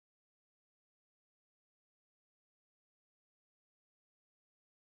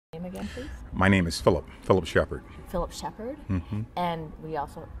name again, please? My name is Phillip Sheppard. Phillip Sheppard. Mm-hmm. And we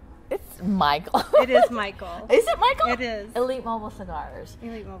also, it's Michael. It is Michael. Is it Michael? It is. Elite Mobile Cigars.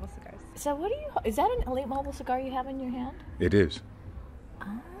 Elite Mobile Cigars. So is that an Elite Mobile cigar you have in your hand? It is.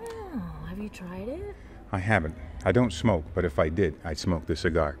 Oh, have you tried it? I haven't. I don't smoke, but if I did, I'd smoke this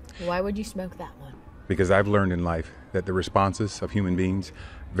cigar. Why would you smoke that one? Because I've learned in life that the responses of human beings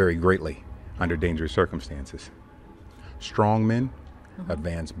vary greatly under dangerous circumstances. Strong men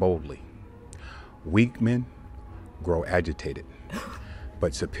advance boldly. Weak men grow agitated.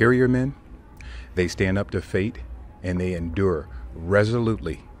 But superior men, they stand up to fate and they endure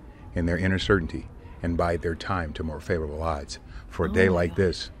resolutely in their inner certainty and bide their time to more favorable odds for a day like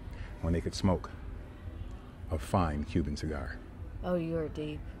this when they could smoke a fine Cuban cigar. Oh, you are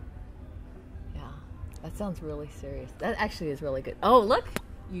deep. Yeah, that sounds really serious. That actually is really good. Oh, look,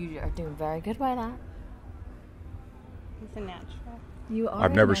 you are doing very good by that. He's a natural. You are.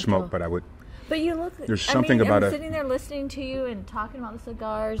 I've never smoked, but I would. But you look. There's something about I'm sitting there listening to you and talking about the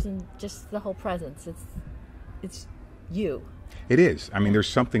cigars and just the whole presence. It's you. It is. I mean, there's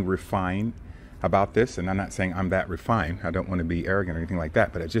something refined about this, and I'm not saying I'm that refined. I don't want to be arrogant or anything like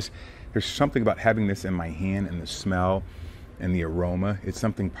that, but there's something about having this in my hand and the smell and the aroma. It's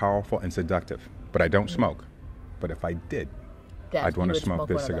something powerful and seductive. But I don't smoke. But if I did, I'd want to smoke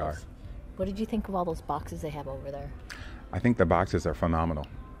this cigar. What did you think of all those boxes they have over there? I think the boxes are phenomenal.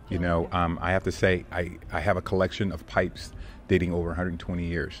 You know, I have to say, I have a collection of pipes dating over 120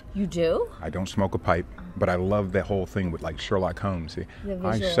 years. You do? I don't smoke a pipe, but I love the whole thing with like Sherlock Holmes. See,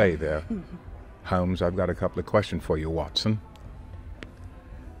 I say there, Holmes, I've got a couple of questions for you, Watson.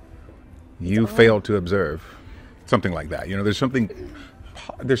 You failed to observe. Something like that. You know, there's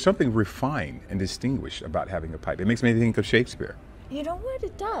something refined and distinguished about having a pipe. It makes me think of Shakespeare. You know what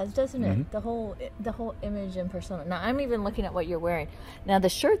it does, doesn't it? The whole image and persona. Now I'm even looking at what you're wearing. Now the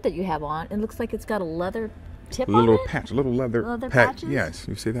shirt that you have on, it looks like it's got a leather tip on it. Little leather patch. Patches? Yes,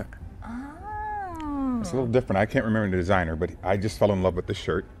 you see that? Oh. It's a little different. I can't remember the designer, but I just fell in love with the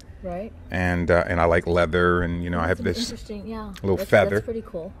shirt. Right. And I like leather, and you know, I have this little feather. That's pretty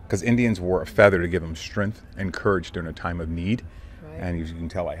cool. Because Indians wore a feather to give them strength and courage during a time of need. Right. And as you can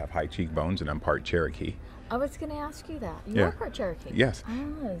tell, I have high cheekbones, and I'm part Cherokee. I was going to ask you that. You are part Cherokee. Yes.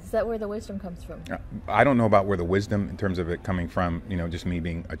 Ah, is that where the wisdom comes from? I don't know about where the wisdom, in terms of it coming from, you know, just me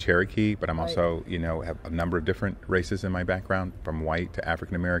being a Cherokee, but I'm also, you know, have a number of different races in my background, from white to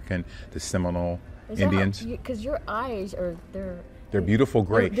African American to Seminole Indians. Because your eyes are, they're beautiful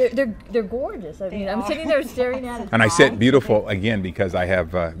gray. They're gorgeous. I mean, I'm sitting there staring at it. And I said beautiful again because I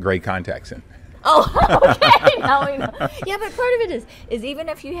have gray contacts in. Oh, okay. Now we know. Yeah, but part of it is even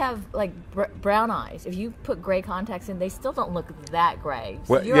if you have like brown eyes, if you put gray contacts in, they still don't look that gray.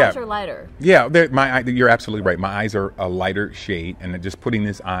 So well, your eyes are lighter. Yeah, you're absolutely right. My eyes are a lighter shade, and just putting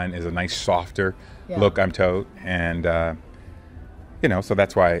this on is a nice, softer look, I'm told. And, you know, so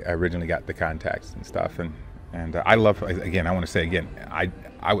that's why I originally got the contacts and stuff. And I love, again, I want to say again,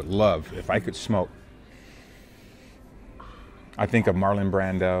 I would love, if I could smoke, I think of Marlon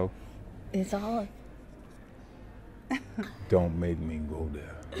Brando. It's all. Don't make me go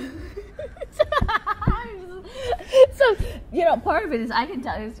there. So, you know, part of it is I can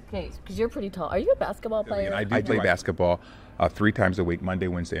tell you, because you're pretty tall. Are you a basketball player? I do play basketball 3 times a week, Monday,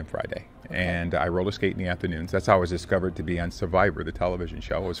 Wednesday, and Friday. Okay. And I roller skate in the afternoons. That's how I was discovered to be on Survivor, the television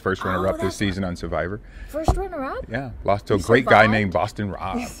show. I was first runner-up this season on Survivor. First runner-up? Yeah. Lost to a great guy named Boston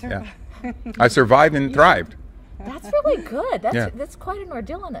Rob. Yeah. I survived and thrived. That's really good. That's quite an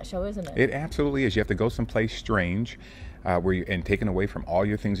ordeal on that show, isn't it? It absolutely is. You have to go someplace strange, and taken away from all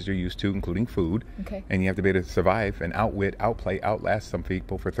your things that you're used to, including food. Okay. And you have to be able to survive and outwit, outplay, outlast some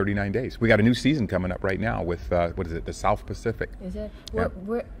people for 39 days. We got a new season coming up right now with the South Pacific. Is it? Yeah.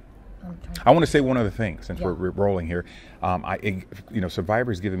 I want to say one other thing since we're rolling here.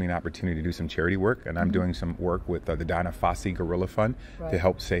 Survivor's given me an opportunity to do some charity work, and I'm doing some work with the Dana Fossey Gorilla Fund to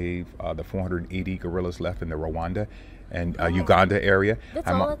help save the 480 gorillas left in the Rwanda and Uganda area. That's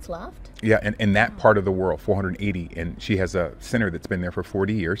all that's left? Yeah, and in that part of the world, 480. And she has a center that's been there for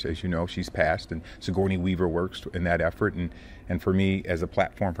 40 years. As you know, she's passed, and Sigourney Weaver works in that effort. And for me, as a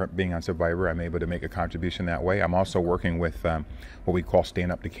platform for being on Survivor, I'm able to make a contribution that way. I'm also working with what we call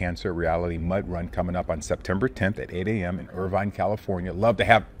Stand Up to Cancer Reality Mud Run coming up on September 10th at 8 a.m. in Irvine, California. Love to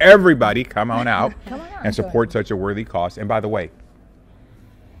have everybody come on out and support such a worthy cause. And by the way,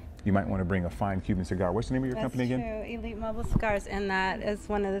 you might want to bring a fine Cuban cigar. What's the name of your company again? That's true, Elite Mobile Cigars. And that is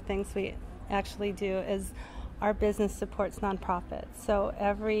one of the things we actually do is our business supports nonprofits. So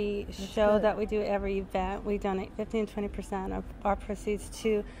every show that we do, every event, we donate 15 to 20% of our proceeds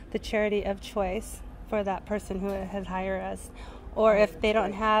to the charity of choice for that person who had hired us. or if they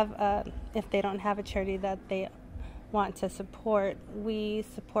don't have a charity that they want to support, we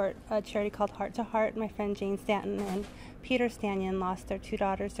support a charity called Heart to Heart. My friend Jane Stanton and Peter Stanton lost their two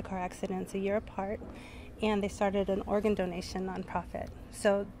daughters to car accidents a year apart, and they started an organ donation nonprofit.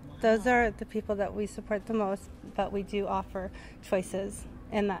 So those are the people that we support the most, but we do offer choices,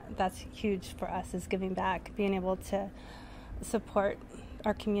 and that's huge for us, is giving back, being able to support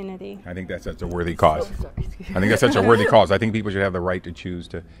our community. I think that's such a worthy cause. I think that's such a worthy cause. I think people should have the right to choose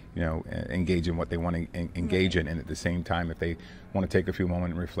to, engage in what they want to engage in, and at the same time, if they want to take a few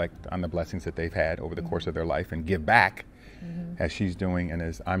moments and reflect on the blessings that they've had over the course of their life and give back, as she's doing and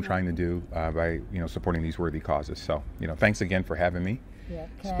as I'm trying to do by supporting these worthy causes. So thanks again for having me. Yeah.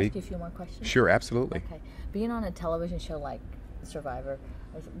 Can I ask you a few more questions? Sure, absolutely. Okay. Being on a television show like Survivor,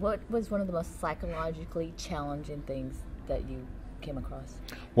 what was one of the most psychologically challenging things that you came across?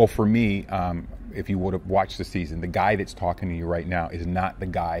 Well, for me, if you would have watched the season, the guy that's talking to you right now is not the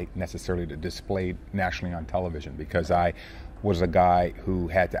guy necessarily that displayed nationally on television, because I was a guy who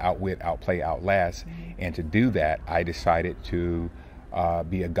had to outwit, outplay, outlast, and to do that, I decided to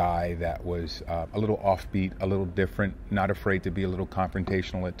be a guy that was a little offbeat, a little different, not afraid to be a little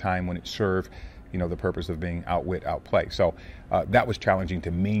confrontational at time when it served the purpose of being outwit, outplay. So that was challenging to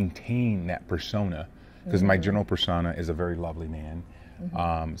maintain that persona, because my general persona is a very lovely man,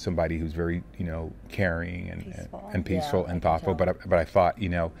 somebody who's very, caring and peaceful and thoughtful. But I thought,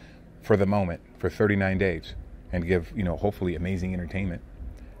 for the moment, for 39 days, and give, hopefully amazing entertainment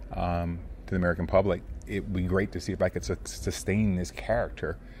to the American public, it would be great to see if I could sustain this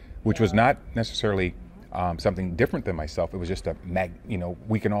character, which was not necessarily something different than myself. It was just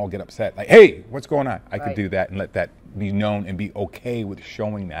we can all get upset, like, hey, what's going on? I could do that and let that be known and be okay with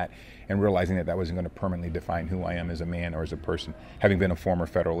showing that, and realizing that wasn't going to permanently define who I am as a man or as a person. Having been a former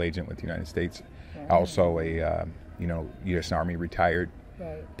federal agent with the United States, also a U.S. Army retired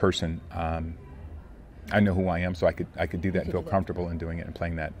person, I know who I am, so I could do that and feel comfortable in doing it and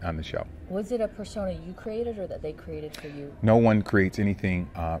playing that on the show. Was it a persona you created or that they created for you? No one creates anything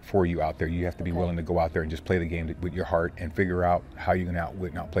for you out there. You have to be willing to go out there and just play the game with your heart and figure out how you're going to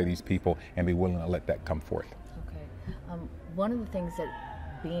outwit and outplay these people, and be willing to let that come forth. Okay. One of the things that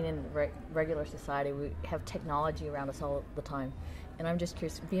being in regular society, we have technology around us all the time. And I'm just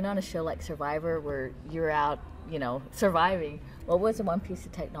curious, being on a show like Survivor where you're out, surviving, what was the one piece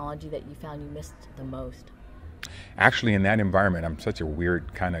of technology that you found you missed the most? Actually, in that environment, I'm such a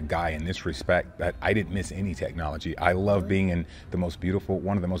weird kind of guy in this respect that I didn't miss any technology. I love being in one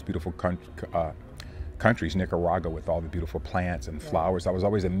of the most beautiful countries, Nicaragua, with all the beautiful plants and flowers. I was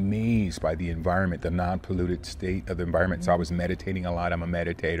always amazed by the environment, the non-polluted state of the environment. So I was meditating a lot. I'm a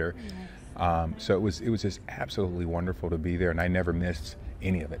meditator. So it was just absolutely wonderful to be there, and I never missed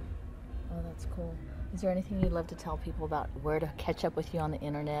any of it. Oh, that's cool. Is there anything you'd love to tell people about where to catch up with you on the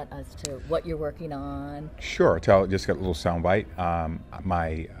internet as to what you're working on? Sure. Just got a little soundbite.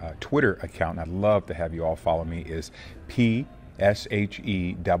 My Twitter account, and I'd love to have you all follow me, is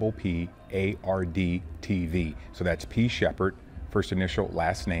PSHEPPARD TV. So that's P Sheppard, first initial,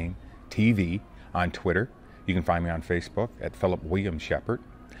 last name, TV on Twitter. You can find me on Facebook at Phillip William Sheppard.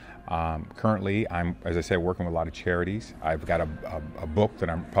 Currently, I'm, as I said, working with a lot of charities. I've got a book that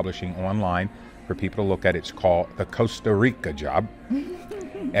I'm publishing online for people to look at. It's called The Costa Rica Job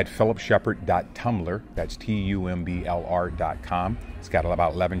at phillipsheppard.tumblr. That's TUMBLR.com. It's got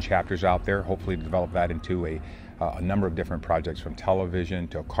about 11 chapters out there. Hopefully to develop that into a number of different projects, from television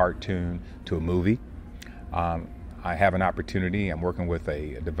to a cartoon to a movie. I have an opportunity. I'm working with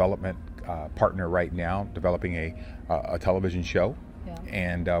a development partner right now, developing a television show.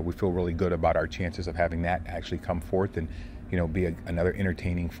 And we feel really good about our chances of having that actually come forth and be another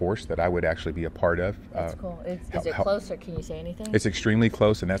entertaining force that I would actually be a part of. That's cool. Is it close, or can you say anything? It's extremely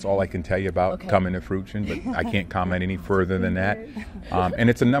close, and that's all I can tell you about coming to fruition, but I can't comment any further than that. And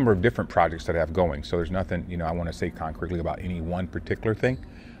it's a number of different projects that I have going, so there's nothing I want to say concretely about any one particular thing.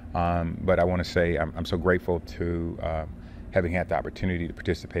 But I want to say I'm so grateful to having had the opportunity to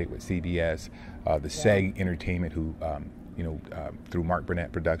participate with CBS, the SEG Entertainment, who through Mark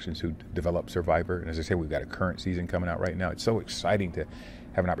Burnett Productions, who developed Survivor. And as I say, we've got a current season coming out right now. It's so exciting to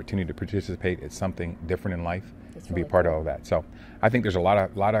have an opportunity to participate at something different in life and be a part of all that. So I think there's a lot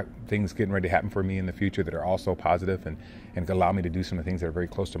of things getting ready to happen for me in the future that are also positive and allow me to do some of the things that are very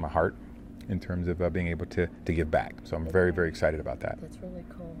close to my heart in terms of being able to give back. So I'm very, very excited about that. That's really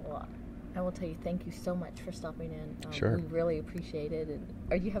cool. Well, I will tell you, thank you so much for stopping in. Sure. We really appreciate it. And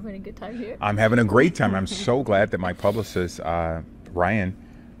are you having a good time here? I'm having a great time. I'm so glad that my publicist,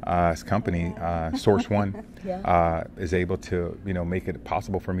 Ryan's company, Source One, is able to, make it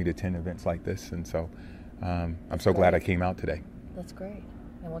possible for me to attend events like this. And so I'm so glad I came out today. That's great.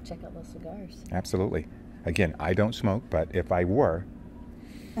 And we'll check out those cigars. Absolutely. Again, I don't smoke, but if I were,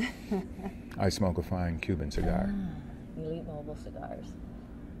 I smoke a fine Cuban cigar. Elite Mobile Cigars.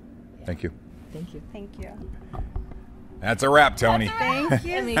 Yeah. Thank you. Thank you. Thank you. That's a wrap, Tony. Thank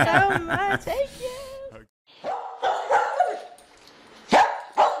you so much. Thank you.